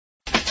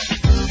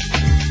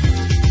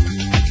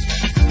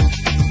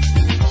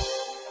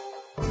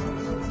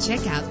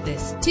Check out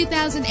this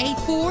 2008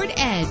 Ford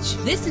Edge.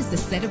 This is the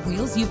set of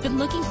wheels you've been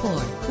looking for,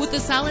 with a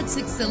solid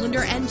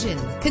 6-cylinder engine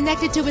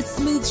connected to a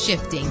smooth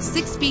shifting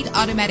 6-speed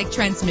automatic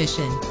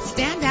transmission.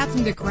 Stand out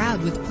from the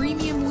crowd with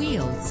premium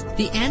wheels.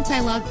 The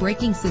anti-lock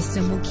braking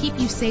system will keep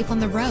you safe on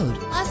the road.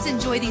 Plus,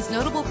 enjoy these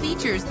notable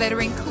features that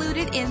are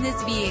included in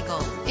this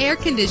vehicle: air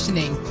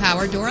conditioning,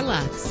 power door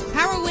locks,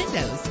 power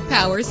windows,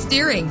 power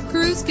steering,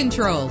 cruise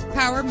control,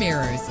 power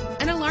mirrors,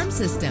 an alarm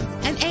system,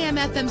 an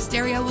AM/FM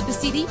stereo with a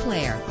CD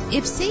player.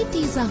 If safety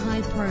is a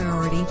high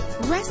priority,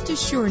 rest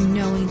assured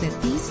knowing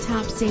that these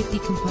top safety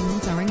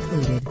components are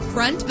included: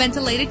 front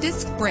ventilated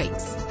disc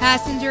brakes,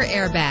 passenger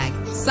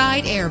airbag,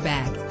 side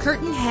airbag,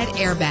 curtain head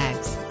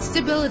airbags,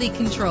 stability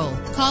control.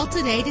 Call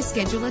today to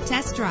schedule a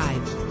test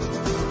drive.